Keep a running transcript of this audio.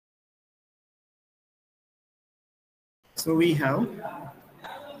So we have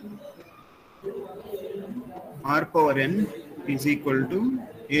r power n is equal to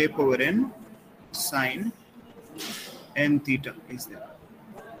a power n sine n theta is there.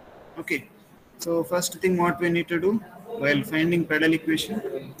 Okay, so first thing what we need to do while finding pedal equation,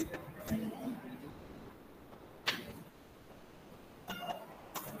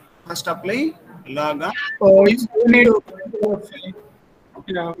 first apply log r. Oh, you need to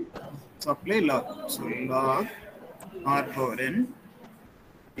yeah. So apply log. So log r power n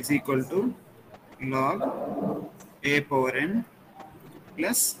is equal to log a power n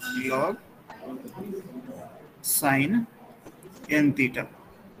plus log sine n theta.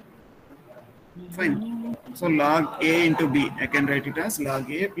 Fine. So log a into b, I can write it as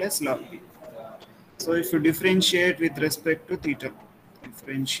log a plus log b. So if you differentiate with respect to theta,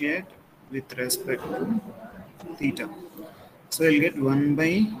 differentiate with respect to theta. So you'll get 1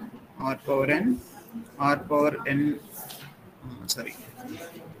 by r power n, r power n, sorry,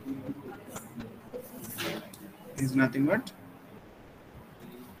 is nothing but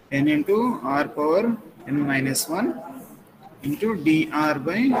n into r power n minus 1 into dr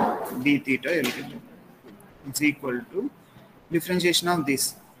by d theta you'll get. It's equal to differentiation of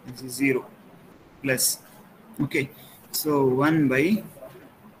this is 0 plus, okay, so 1 by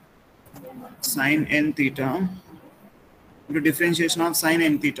sine n theta into differentiation of sine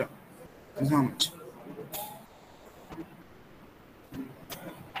n theta is how much?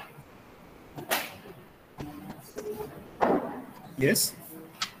 Yes,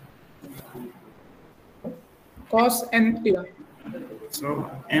 Cos n theta. so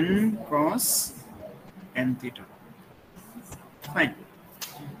n cos n theta. Fine.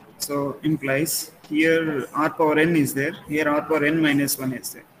 So implies here r power n is there, here r power n minus 1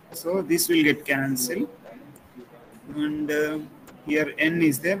 is there. So this will get cancelled, and here n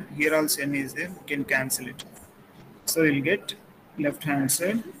is there, here also n is there, you can cancel it. So we'll get left hand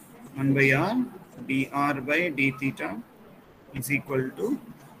side 1 by r dr by d theta is equal to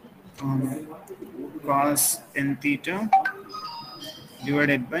cos n theta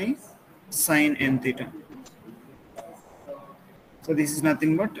divided by sin n theta. So this is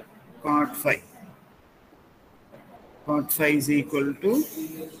nothing but cot phi. Cot phi is equal to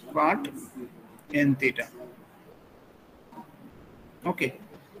cot n theta. Okay,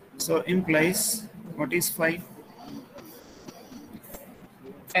 so implies what is phi?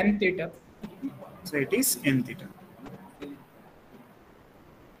 N theta. So it is n theta.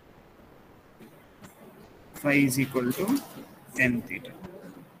 Phi is equal to n theta.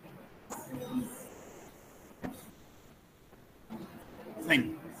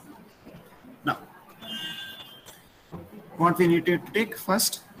 Fine. Now, what we need to take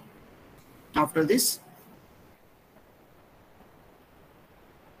first after this?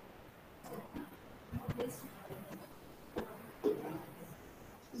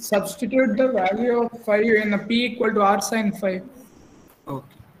 Substitute the value of phi in p equal to r sin phi.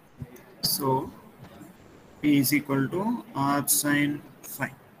 Okay. So P is equal to r sin phi.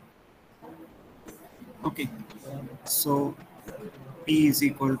 Okay. So P is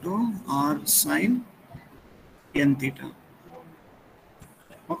equal to r sin n theta.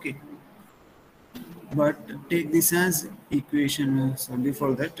 Okay. But take this as equation. So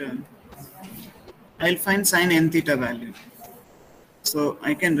before that, I'll find sin n theta value. So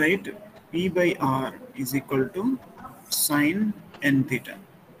I can write P by r is equal to sin n theta.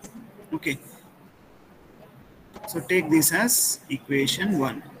 Okay. So take this as equation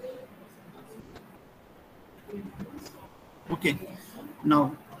 1. Okay.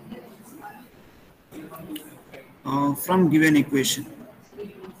 Now, from given equation,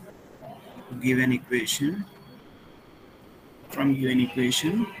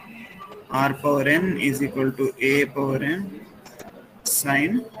 r power n is equal to a power n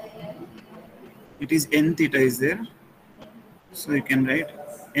sine, it is n theta is there, so you can write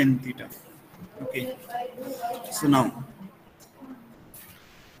n theta. Okay, so now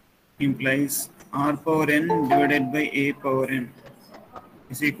implies r power n divided by a power n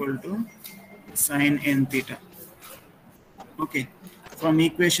is equal to sine n theta. Okay, from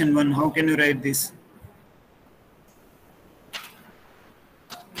equation 1, how can you write this?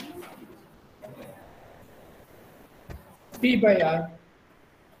 P by r.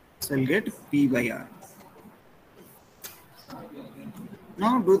 So I'll get P by r.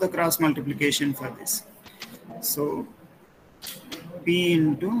 Now do the cross multiplication for this. So P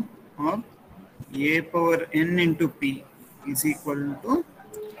into or a power n into P is equal to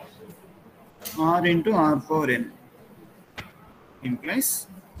r into r power n, implies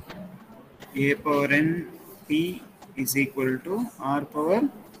a power n P is equal to r power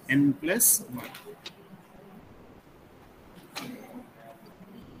n plus 1.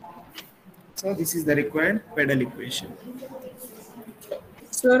 So this is the required pedal equation.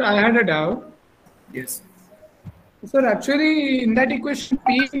 Sir, I had a doubt. Yes. Sir, actually, in that equation,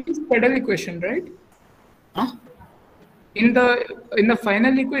 P is pedal equation, right? Huh? In the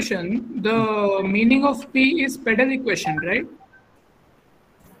final equation, the meaning of P is pedal equation, right?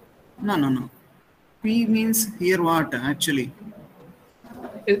 No, no, no. P means here what actually?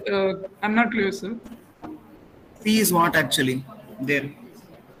 I'm not clear, sir. P is what actually? There.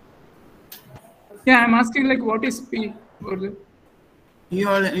 Yeah, I'm asking like what is P over there?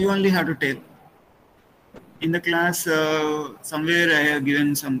 You only have to take. In the class, somewhere I have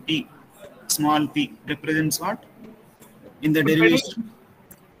given some P. Small P represents what? In the The pedal. derivation.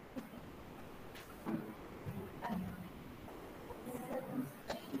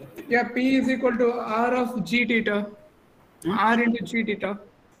 Yeah, P is equal to R of G theta. Huh? R into G theta.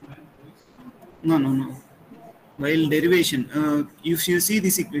 No, no, no. While derivation, if you see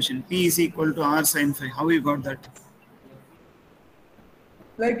this equation, P is equal to R sine phi. How you got that?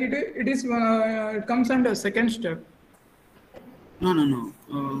 Like it comes under second step. No, no, no.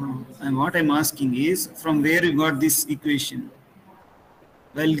 And what I'm asking is from where you got this equation?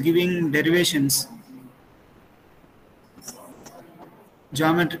 While giving derivations,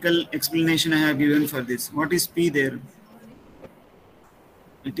 geometrical explanation I have given for this. What is P there?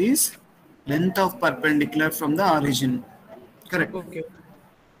 It is length of perpendicular from the origin. Correct. Okay.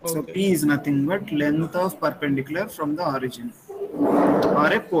 So Okay. P is nothing but length of perpendicular from the origin or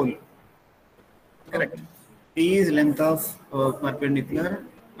a pole. Correct. Okay. P is length of perpendicular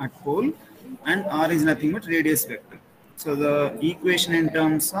at pole and R is nothing but radius vector. So the equation in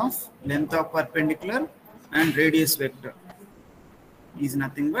terms of length of perpendicular and radius vector is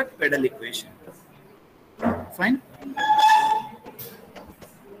nothing but pedal equation. Fine.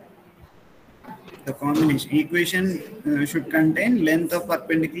 The combination equation should contain length of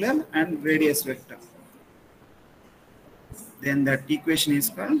perpendicular and radius vector. Then that equation is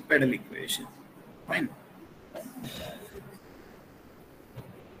called pedal equation. Fine.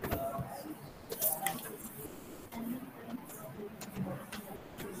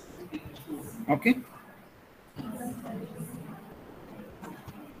 Okay.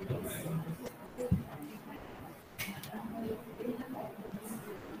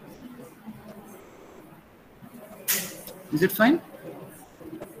 Is it fine?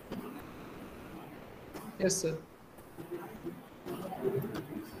 Yes, sir.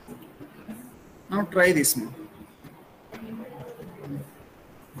 Now try this one.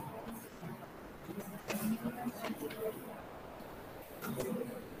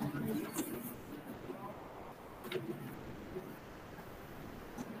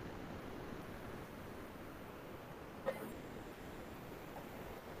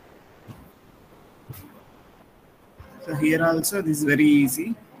 So here also this is very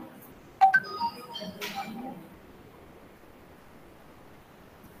easy.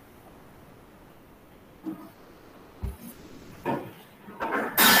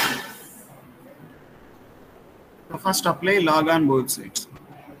 So first apply log on both sides.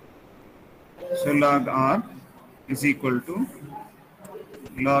 So log R is equal to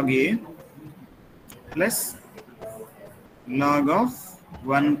log A plus log of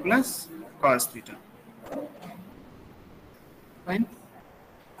 1 plus cos theta. Fine.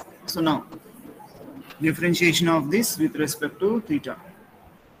 So now differentiation of this with respect to theta.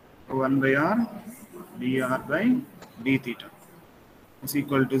 1 by R dr by d theta is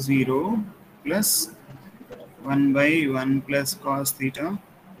equal to 0 plus 1 by 1 plus cos theta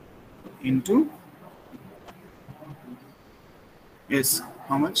into, yes,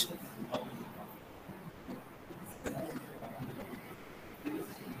 how much?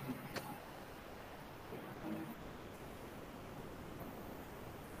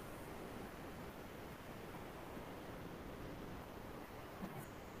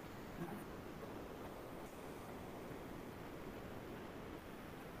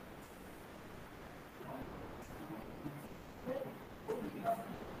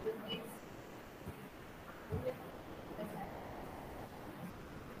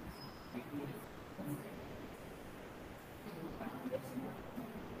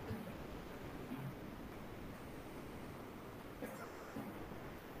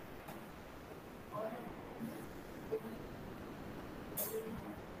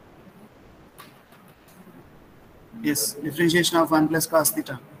 Yes, differentiation of 1 plus cos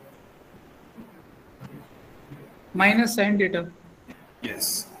theta. Minus sin theta.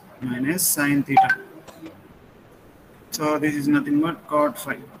 Yes, minus sin theta. So this is nothing but cot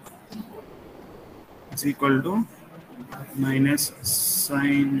phi is equal to minus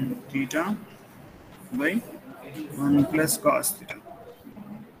sin theta by 1 plus cos theta.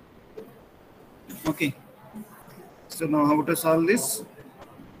 Okay. So now how to solve this?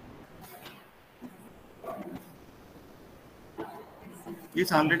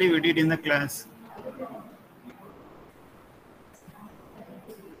 It's already we did in the class.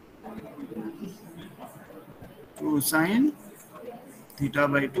 Two sine theta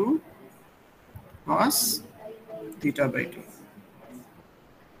by 2 cos theta by 2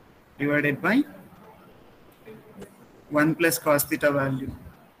 divided by 1 plus cos theta value.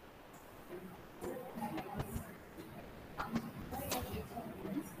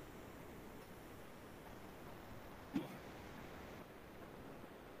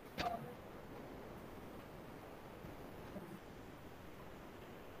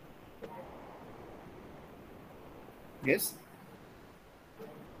 Yes.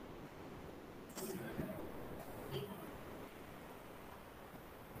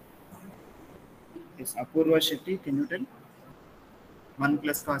 Yes. Apurva Shetty, can you tell? 1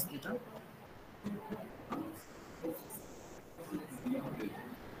 plus cos theta.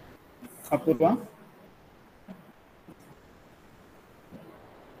 Apurva.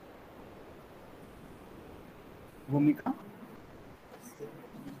 Bhumika.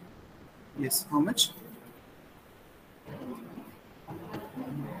 Yes. How much?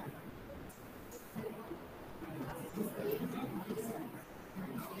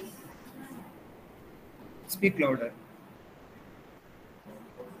 Speak louder.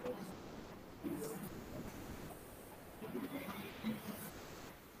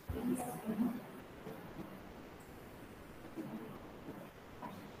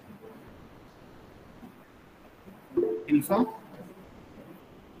 Alpha.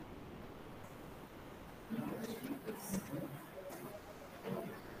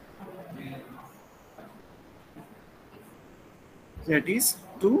 That is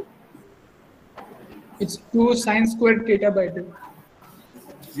 2. It's 2 sine squared theta by 2.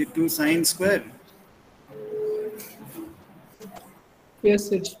 Is it 2 sine square?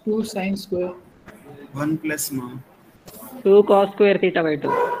 Yes, it's 2 sine square. 1 plus ma. 2 cos square theta by 2.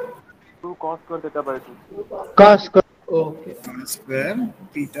 2 cos square theta by 2. Cos square. Okay. Cos square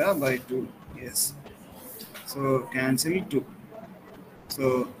theta by 2. Yes. So cancel 2.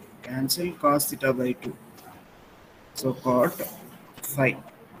 So cancel cos theta by 2. So cot phi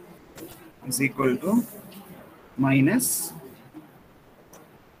is equal to minus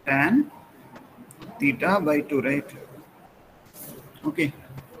tan theta by 2, right? Okay.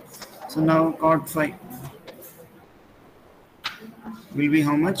 So now cot phi will be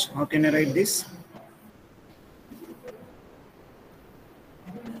how much? How can I write this?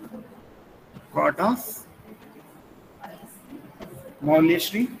 Cot of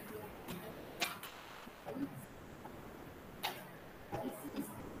Maulyashri.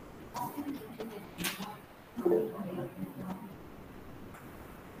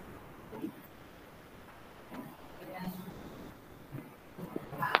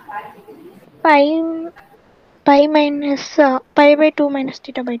 Pi pi minus pi by 2 minus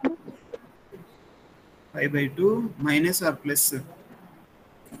theta by 2. Pi by 2 minus or plus?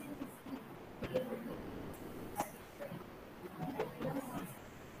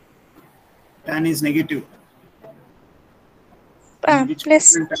 Tan is negative. In which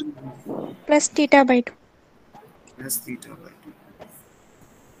Plus constant tan? plus theta by 2. Plus theta by 2.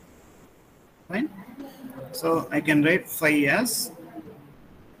 Fine. So I can write phi as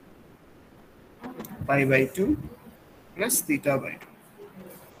pi by 2 plus theta by 2.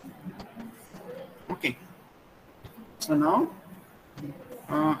 Okay. So now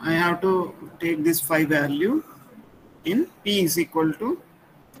I have to take this phi value in P is equal to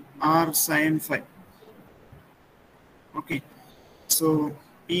R sin phi. Okay. So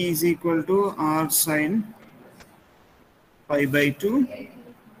P is equal to R sin pi by 2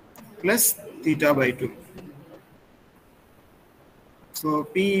 plus theta by 2. So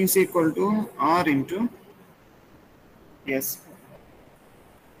P is equal to R into, yes,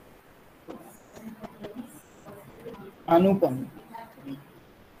 Anupam.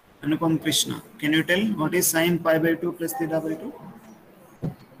 Anupam Krishna. Can you tell what is sin pi by 2 plus theta by 2?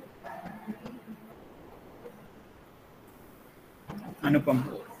 Anupam.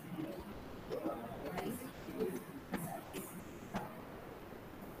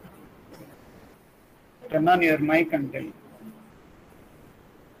 Turn on your mic and tell.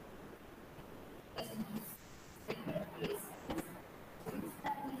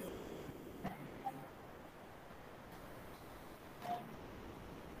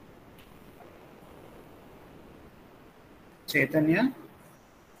 Chaitanya.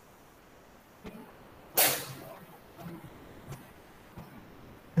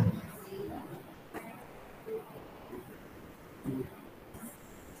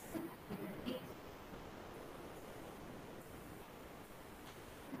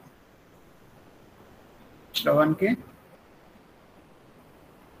 Shravan K.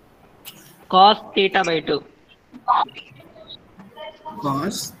 cos theta by 2.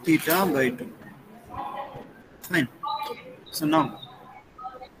 Cos theta by 2. Fine. So now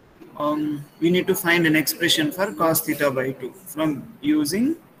we need to find an expression for cos theta by 2 from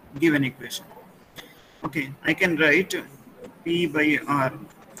using given equation. Okay, I can write P by R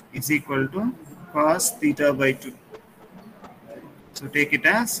is equal to cos theta by 2. So take it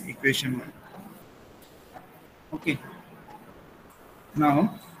as equation 1. Okay,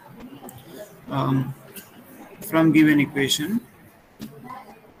 now from given equation,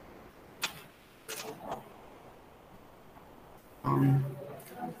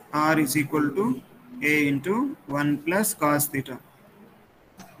 R is equal to A into 1 plus cos theta.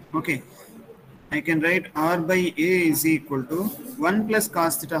 Okay, I can write R by A is equal to 1 plus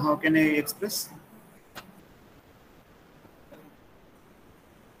cos theta. How can I express?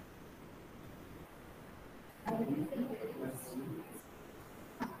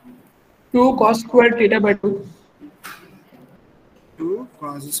 Two cos squared theta by 2. 2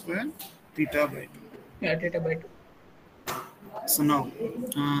 cos square theta by 2. Yeah, theta by 2. So now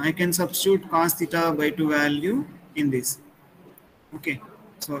I can substitute cos theta by 2 value in this. Okay,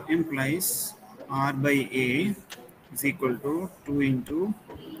 so implies R by A is equal to 2 into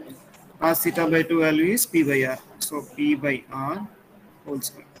cos theta by 2 value is P by R. So P by R whole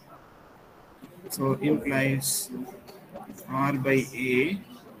square. So implies R by A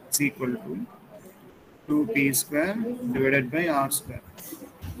is equal to 2P square divided by R square.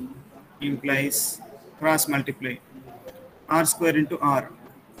 Implies cross multiply. R square into R.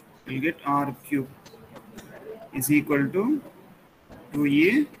 We'll get R cube is equal to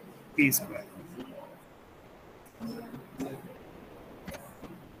 2A P square.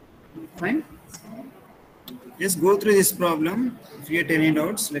 Fine. Just go through this problem. If you get any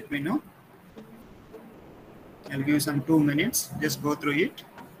doubts, let me know. I'll give you some 2 minutes. Just go through it.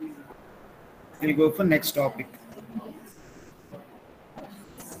 We'll go for next topic.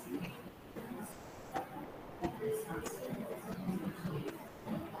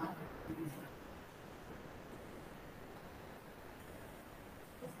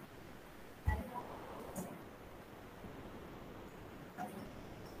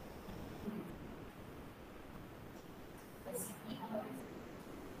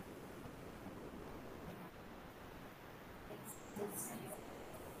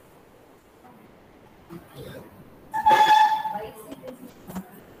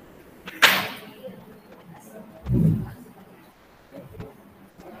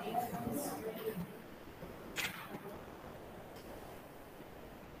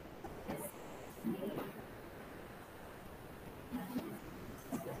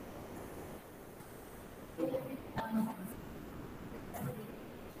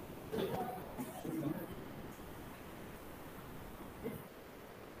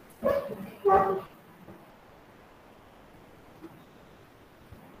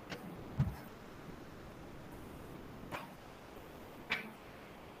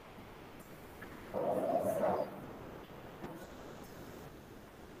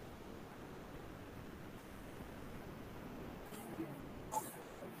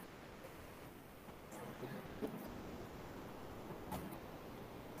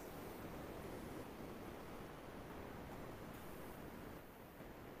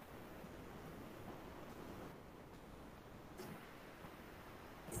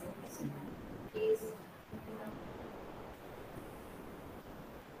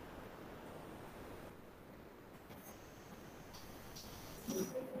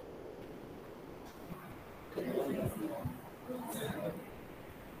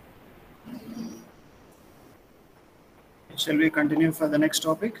 Shall we continue for the next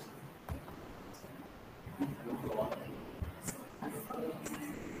topic?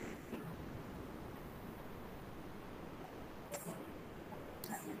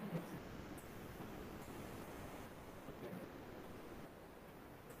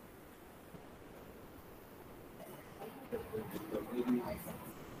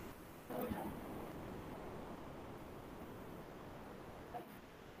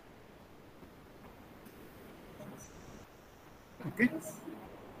 Okay.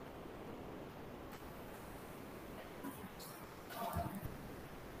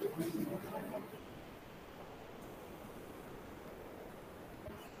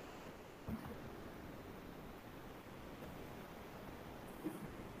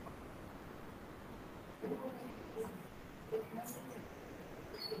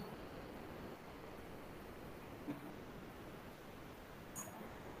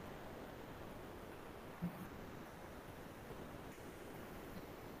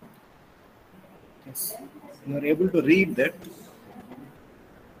 Yes. you are able to read that.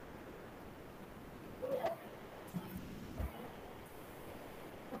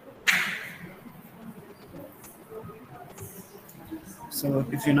 So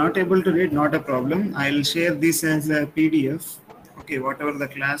if you're not able to read, not a problem. I'll share this as a PDF. Okay, whatever the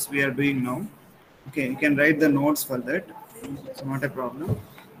class we are doing now. Okay, you can write the notes for that. So not a problem.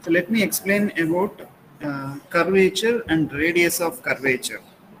 So let me explain about curvature and radius of curvature.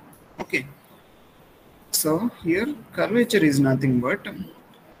 Okay. So here curvature is nothing but,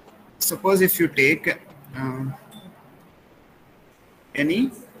 suppose if you take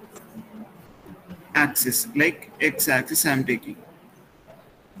any axis like x-axis I'm taking.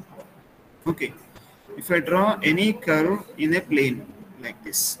 Okay. If I draw any curve in a plane like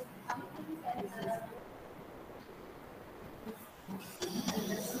this.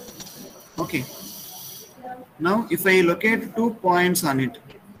 Okay. Now if I locate 2 points on it.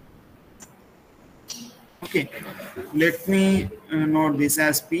 Okay. Let me note this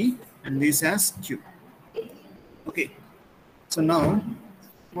as P and this as Q. Okay. So now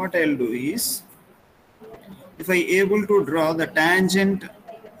what I'll do is, if I able to draw the tangent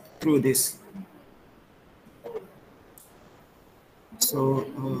through this,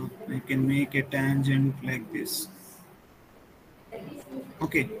 so I can make a tangent like this.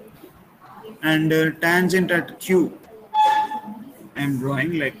 Okay, and tangent at Q I am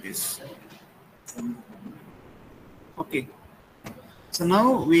drawing like this. Okay, so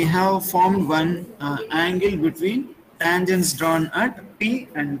now we have formed one angle between tangents drawn at P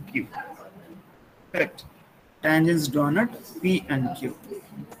and Q. Correct. Tangents drawn at P and Q.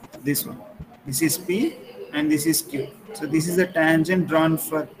 This one. This is P and this is Q. So this is a tangent drawn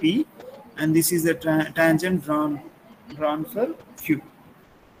for P and this is the tangent drawn for Q.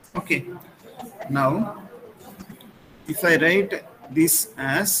 Okay. Now, if I write this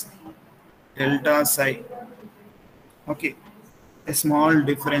as delta psi, okay, a small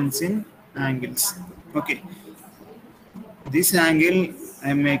difference in angles. Okay. This angle I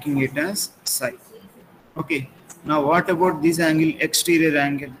am making it as psi. Okay. Now what about this angle, exterior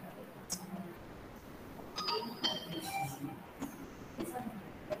angle?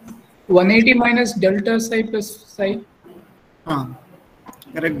 180 minus delta psi plus psi.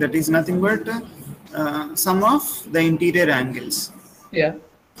 Correct. That is nothing but sum of the interior angles. Yeah.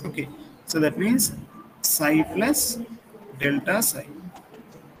 Okay. So that means psi plus delta psi.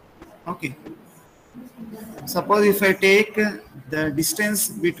 Okay. Suppose if I take the distance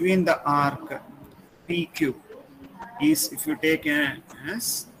between the arc PQ is, if you take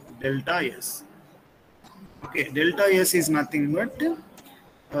as delta S. Okay. Delta S is nothing but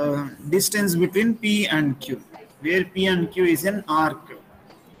distance between P and Q, where P and Q is an arc.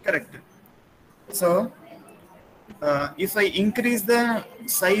 Correct. So if I increase the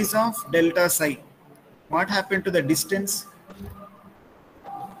size of delta psi, what happened to the distance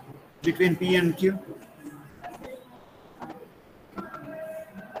between P and Q?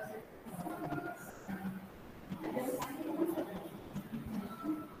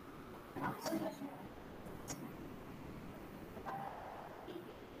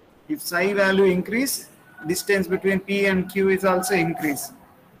 If psi value increase, distance between P and Q is also increase.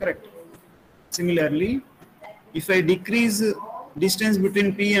 Correct. Similarly, if I decrease distance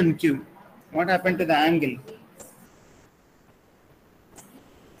between P and Q, what happened to the angle?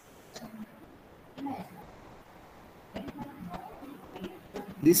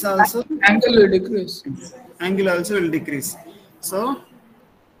 This also Angle will decrease. Angle also will decrease. So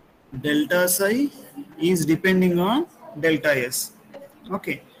delta psi is depending on delta S.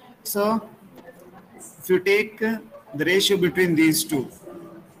 Okay. So if you take the ratio between these two,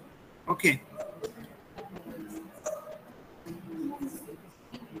 okay.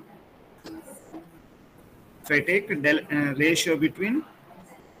 If I take ratio between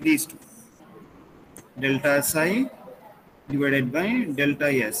these two, delta psi divided by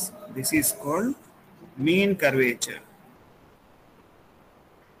delta S, this is called mean curvature.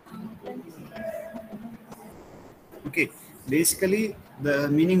 Okay, basically the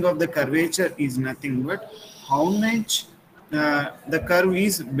meaning of the curvature is nothing but how much the curve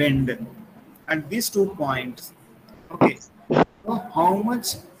is bent at these 2 points. Okay, so how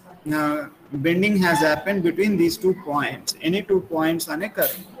much bending has happened between these 2 points, any 2 points on a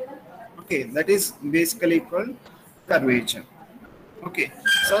curve. Okay, that is basically called curvature. Okay,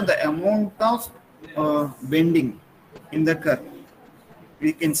 so the amount of bending in the curve,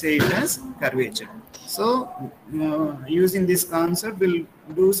 we can say it as curvature. So using this concept will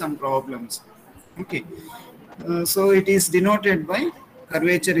do some problems. Okay, so it is denoted by,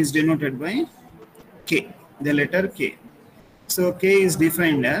 curvature is denoted by K, the letter K. So K is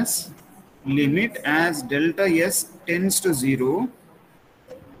defined as limit as delta s tends to 0,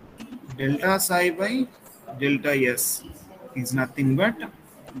 delta psi by delta s is nothing but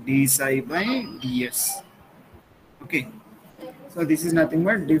d psi by ds. Okay, so this is nothing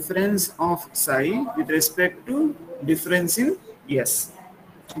but difference of psi with respect to difference in s.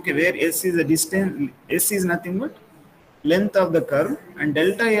 Okay, where s is a distance, s is nothing but length of the curve, and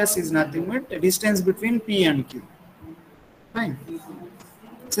delta s is nothing but the distance between p and q. Fine.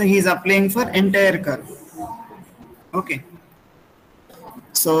 So he is applying for entire curve. Okay.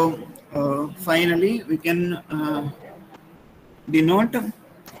 So finally we can denote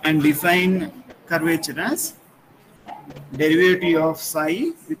and define curvature as derivative of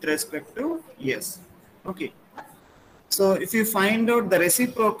psi with respect to s. Okay. So if you find out the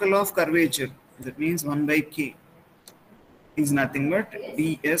reciprocal of curvature, that means 1 by k is nothing but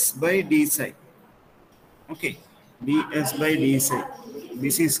ds by d psi. Okay, ds by d psi.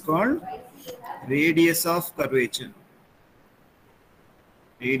 This is called radius of curvature.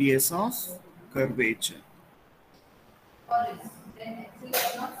 Radius of curvature.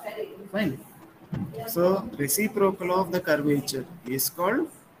 Fine. So reciprocal of the curvature is called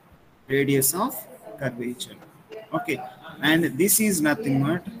radius of curvature. Okay, and this is nothing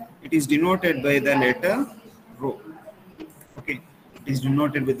but it is denoted by the letter rho. Okay, it is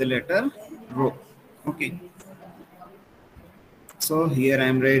denoted with the letter rho. Okay, so here I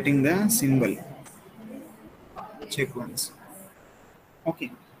am writing the symbol. Check once.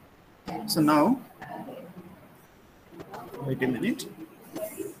 Okay, so now wait a minute.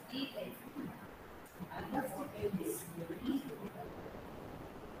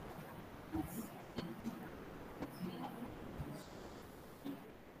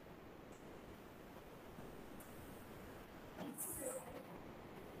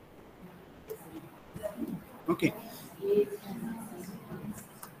 Okay,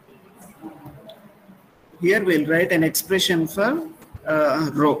 here we'll write an expression for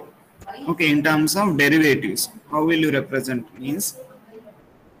rho. Okay, in terms of derivatives, how will you represent? Means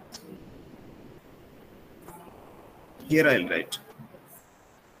here I'll write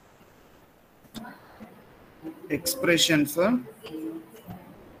expression for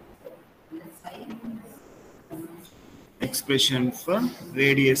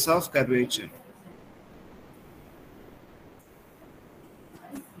radius of curvature.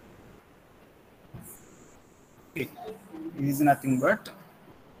 Okay, it is nothing but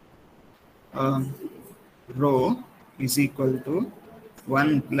rho is equal to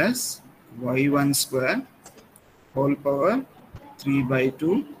 1 plus y1 square whole power 3 by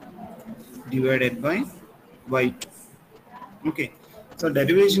 2 divided by y2. Okay, so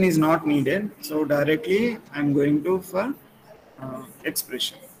derivation is not needed, so directly I'm going to for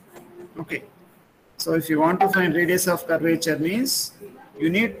expression. Okay, so if you want to find radius of curvature means you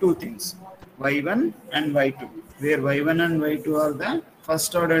need two things, y1 and y2, where y1 and y2 are the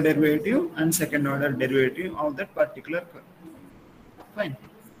first order derivative and second order derivative of that particular curve. Fine.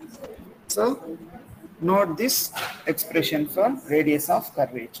 So note this expression for radius of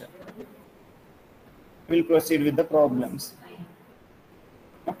curvature. We'll proceed with the problems.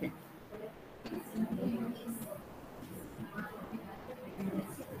 Okay.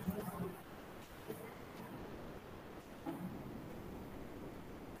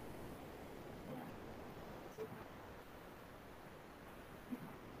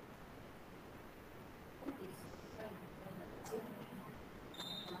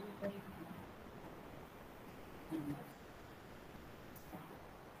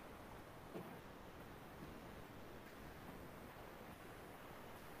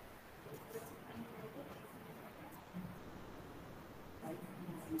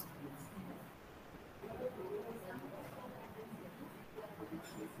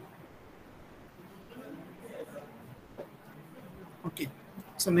 Okay,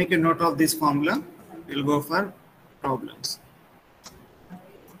 so make a note of this formula. We'll go for problems.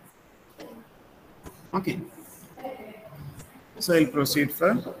 Okay, so I'll proceed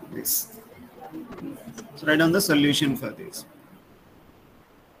for this. So write down the solution for this.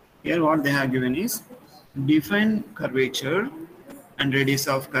 Here what they have given is define curvature and radius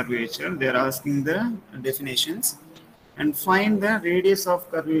of curvature. They are asking the definitions and find the radius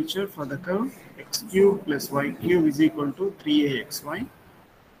of curvature for the curve x cube plus y cube is equal to 3axy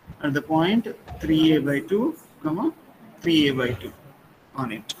at the point 3a by 2, 3a by 2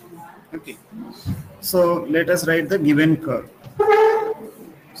 on it. Okay, so let us write the given curve.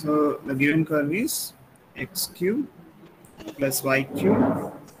 So the given curve is x cube plus y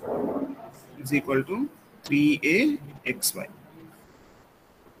cube is equal to 3axy.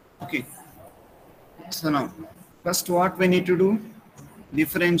 Okay, so now first what we need to do,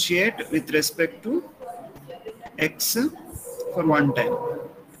 differentiate with respect to x for one time.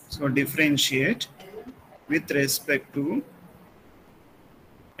 So differentiate with respect to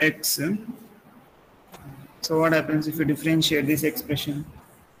x. So what happens if you differentiate this expression?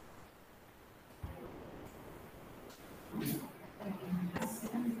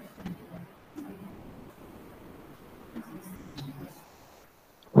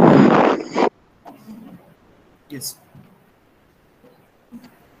 Yes.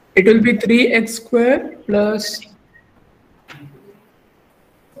 It will be 3x square plus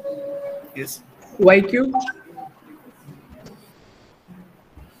Yes. y cube.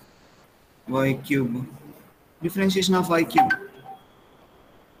 Y cube. Differentiation of y cube.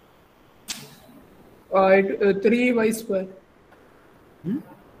 3y square.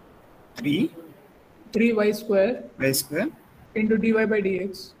 3 3y square y square into dy by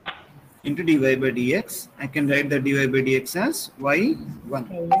dx. into dy by dx. I can write the dy by dx as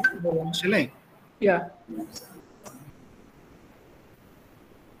y1. Shall I? Yeah.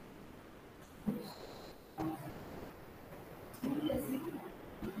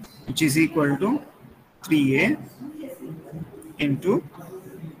 Which is equal to 3a into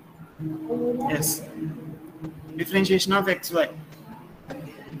yes. Differentiation of xy.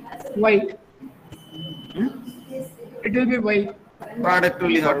 Y. It will be y. Product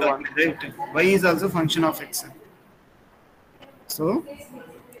only hot Y1. right? Y is also function of x. So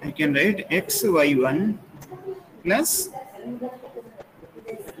I can write x y1 plus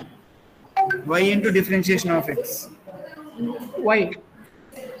y into differentiation of x. Y.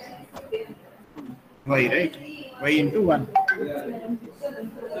 Y, right? Y into 1.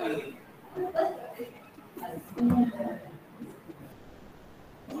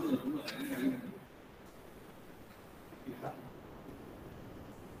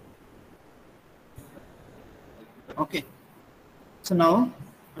 Okay. So now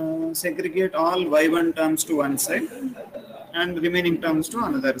segregate all y1 terms to one side and remaining terms to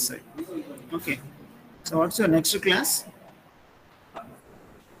another side. Okay. So what's your next class?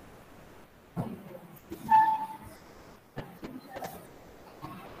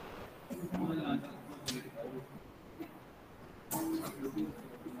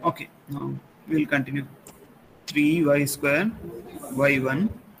 Okay. Now we'll continue. 3y square y1.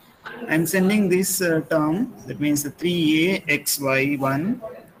 I'm sending this term, that means the 3a xy1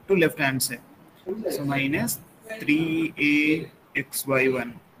 to left hand side. So minus 3a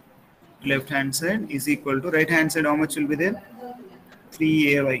xy1 left hand side is equal to right hand side. How much will be there?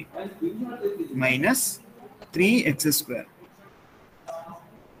 3ay minus 3x square.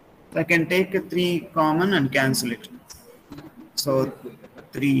 I can take a 3 common and cancel it. So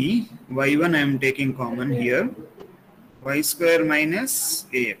 3 y1 I am taking common here. Y square minus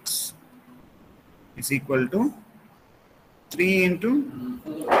ax is equal to 3 into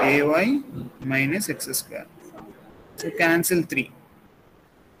ay minus x square. So cancel 3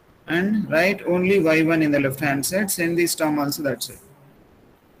 and write only y1 in the left hand side. Send this term also that side.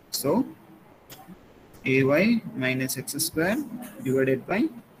 So ay minus x square divided by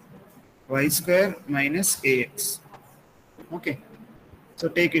y square minus ax. Okay. So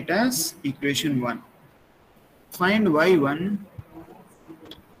take it as equation 1. Find y1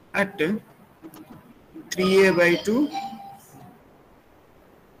 at 3a by 2.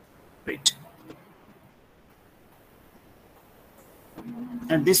 Right.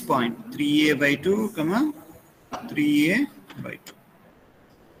 At this point, 3a by 2, comma 3a by 2.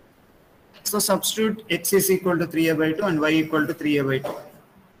 So substitute x is equal to 3a by 2 and y equal to 3a by 2.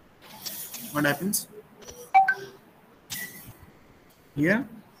 What happens? Here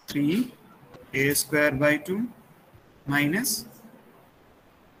 3a square by 2 minus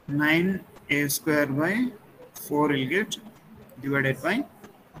 9a square by 4 will get divided by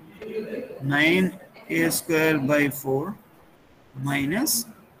 9a square by 4 minus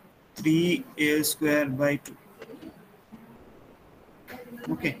 3a square by 2.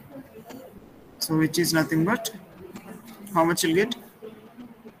 Okay. So which is nothing but how much will get?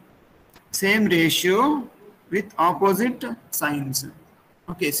 Same ratio with opposite signs.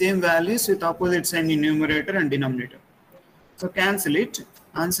 Okay, same values with opposite sign in numerator and denominator. So cancel it.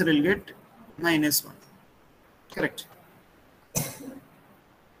 Answer will get minus 1. Correct.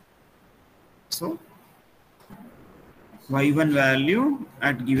 So y1 value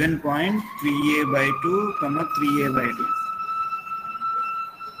at given point 3a by 2 comma 3a by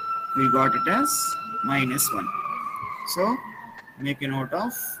 2. We got it as minus 1. So make a note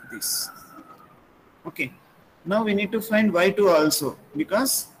of this. Okay. Now we need to find y2 also,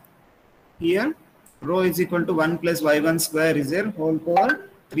 because here rho is equal to 1 plus y1 square is there, whole power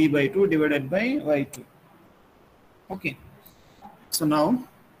 3 by 2 divided by y2. Okay. So now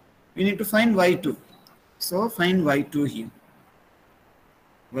we need to find y2. So find y2 here.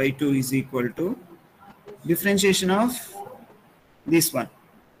 y2 is equal to differentiation of this one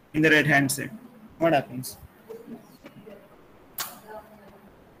in the right hand side. What happens?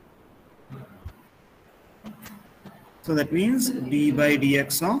 So that means d by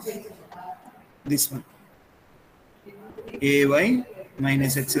dx of this one, ay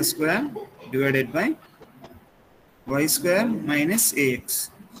minus x square divided by y square minus ax.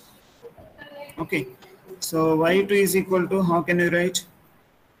 Okay, so y2 is equal to, how can you write?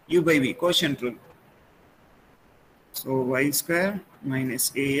 U by v, quotient rule. So y square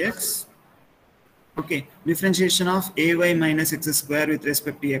minus ax. Okay, differentiation of ay minus x square with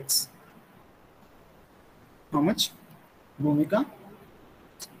respect to x. How much? Bhumika?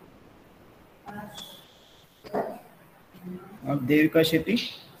 Devika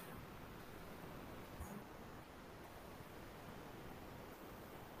Shetty?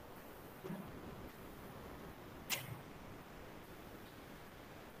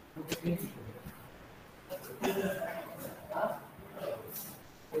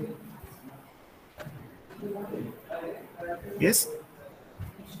 Yes?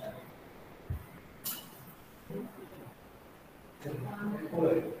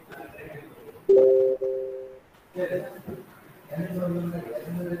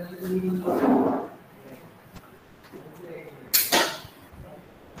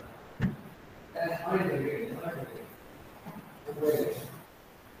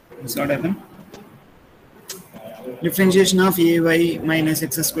 What's what happened? Differentiation of ay minus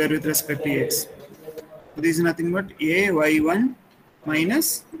x square with respect to x. So this is nothing but ay1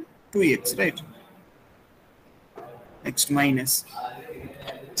 minus 2x, right? Next minus.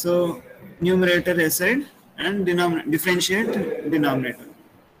 So numerator aside and differentiate denominator.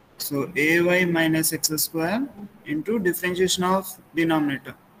 So ay minus x square into differentiation of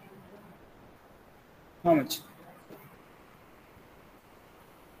denominator. How much?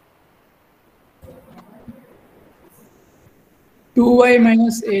 2y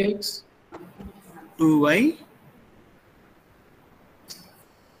minus ax 2y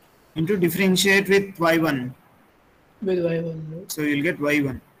into differentiate with y1. with y1, right? So you'll get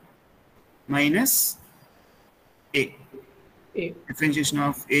y1 minus a. A. Differentiation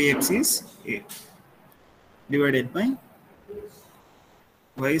of ax is a divided by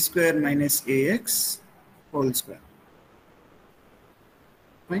y square minus ax whole square.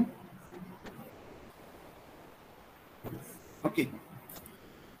 Fine. Okay.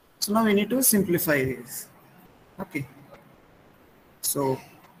 So now we need to simplify this. Okay. So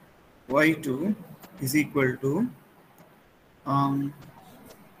y2 is equal to, can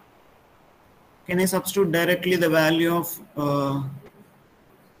I substitute directly the value of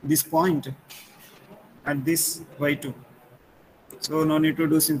this point at this y2? So no need to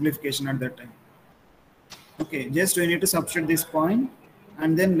do simplification at that time. Okay, just we need to substitute this point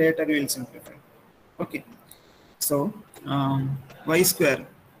and then later we will simplify. Okay, so y square.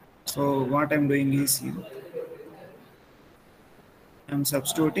 So what I'm doing is here, I'm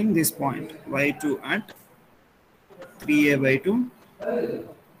substituting this point y2 at 3a by 2,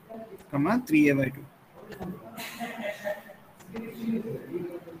 comma 3a by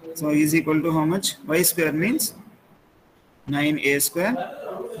 2. So is equal to how much? Y square means 9a square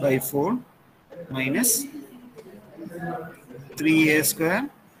by 4 minus 3a square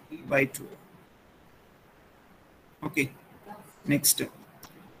by 2. Okay, next a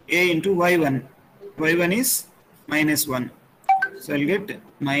into y1. y1 is minus 1. So I'll get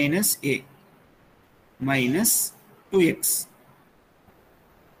minus a minus 2x.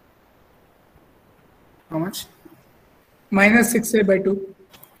 How much? Minus 6a by 2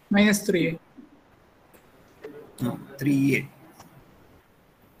 minus 3a. No, 3a.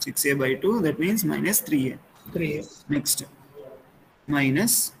 6a by 2, that means minus 3a. 3a. Next,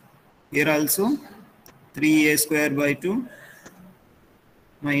 minus, here also 3a square by 2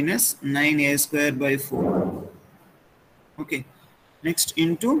 minus 9a square by 4. Okay, next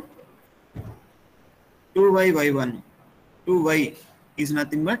into 2y y1. 2y is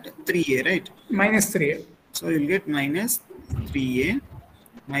nothing but 3a, right? Minus 3a. So you'll get minus 3a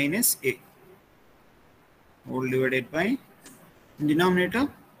minus a whole divided by denominator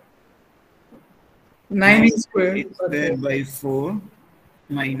 9 a squared square by 4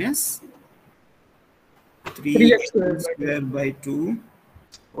 minus 3x 3 squared by 2. square by 2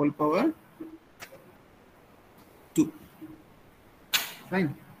 whole power 2.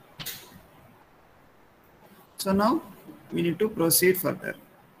 Fine. So now we need to proceed further.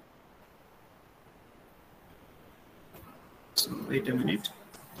 So wait a minute,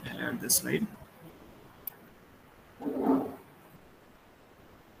 I'll add the slide.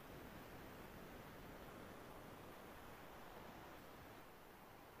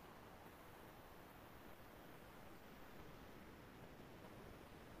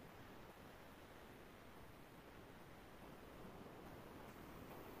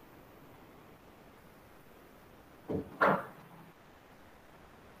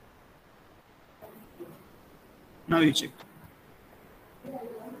 Now you check.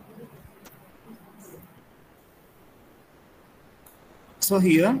 So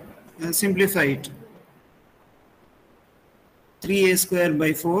here, simplify it. 3a square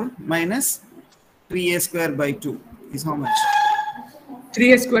by 4 minus 3a square by 2 is how much?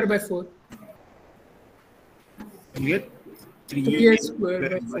 3a square by 4. You get 3a 3a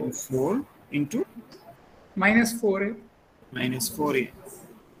square by by 4. 4 into Minus 4a. minus 4a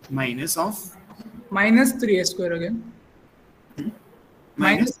minus of Minus 3a square again.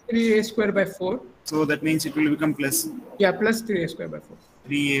 Minus 3a square by 4. so that means it will become plus Yeah, plus 3a square by 4.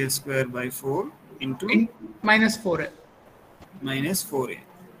 3a square by 4 into In minus 4a. minus 4a.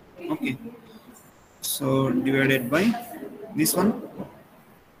 Okay, so divided by this one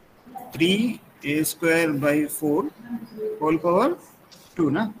 3a square by 4 whole power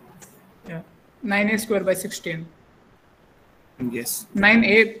 2 na? Yeah. 9a square by 16. Yes,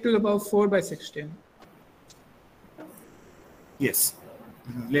 9a to the power 4 by 16. yes.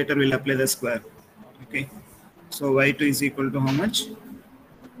 Later we'll apply the square. Okay, so y2 is equal to how much?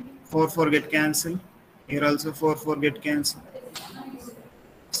 4 get cancel. Here also 4 get cancel.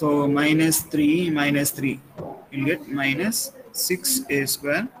 So minus 3 minus 3. You'll get minus 6a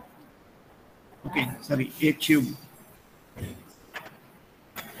square. Okay, sorry, a cube.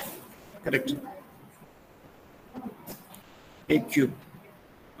 Correct. A cube.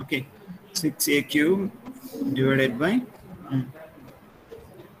 Okay, 6a cube divided by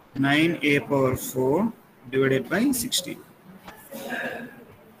 9a power 4 divided by 16.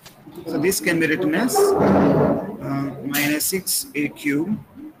 So this can be written as minus 6a cube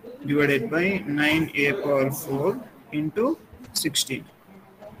divided by 9a power 4 into 16.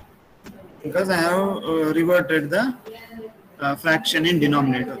 Because I have reverted the fraction in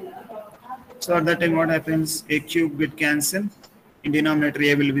denominator. So at that time what happens? A cube will cancel. In denominator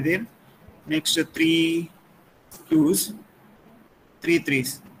a will be there. Next 3 2's, 3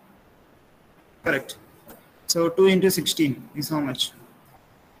 3's. Correct. So 2 into 16 is how much?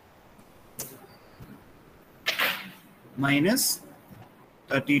 Minus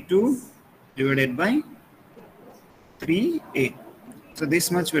 32 divided by 3a. So this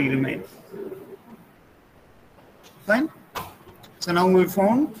much will remain. Fine. So now we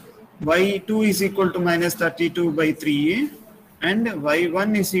found y2 is equal to minus 32 by 3a and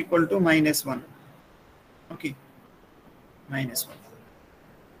y1 is equal to minus 1. Okay. Minus 1.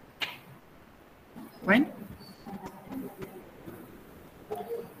 Fine.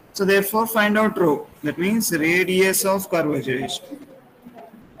 So therefore find out rho. That means radius of curvature.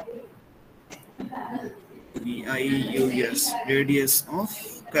 VIUS, radius of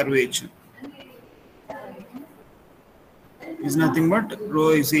curvature is nothing but rho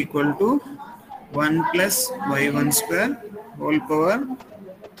is equal to 1 plus y1 square whole power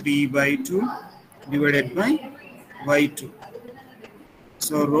 3 by 2 divided by y2.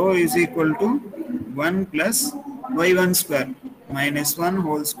 So rho is equal to 1 plus y1 square minus 1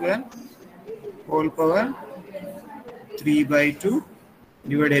 whole square whole power 3 by 2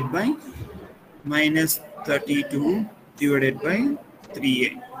 divided by minus 32 divided by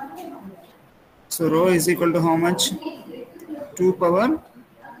 3a. So rho is equal to how much? 2 power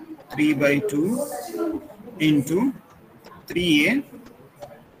 3 by 2 into 3a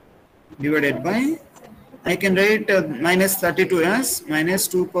divided by, I can write minus 32 as minus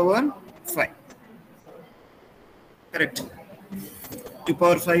 2 power 5. Correct. 2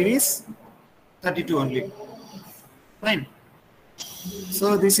 power 5 is 32 only. Fine.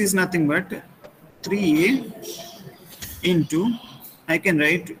 So this is nothing but 3a into, I can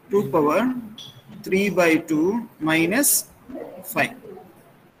write 2 power 3 by 2 minus 5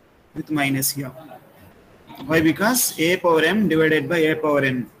 with minus here. Why? Because a power m divided by a power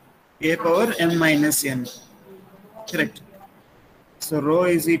n. A power m minus n. Correct. So rho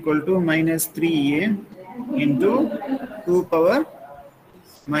is equal to minus 3a into 2 power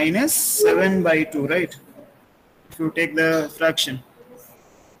minus 7 by 2, right? If you take the fraction,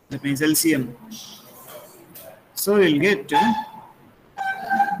 that means LCM. So we'll get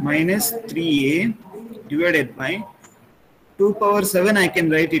minus 3a divided by 2 power 7, I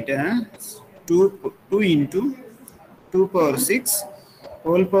can write it as 2 into 2 power 6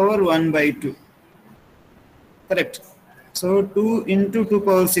 whole power 1 by 2. Correct. So 2 into 2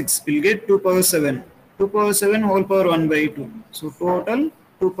 power 6 will get 2 power 7. 2 power 7 whole power 1 by 2. So total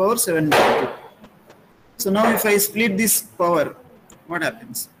 2 power 7 by 2. So now if I split this power, what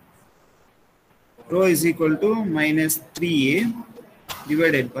happens? Rho is equal to minus 3a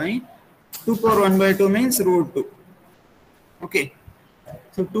divided by 2 power 1 by 2 means root 2. Okay.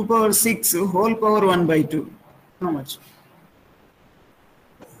 So 2 power 6 whole power 1 by 2. How much?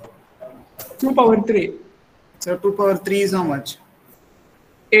 2 power 3. So 2 power 3 is how much?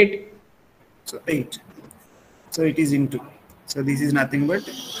 8. So 8. So it is into. So this is nothing but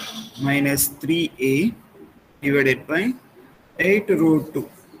minus 3a divided by 8 root 2.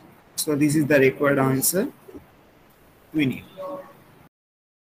 So this is the required answer we need.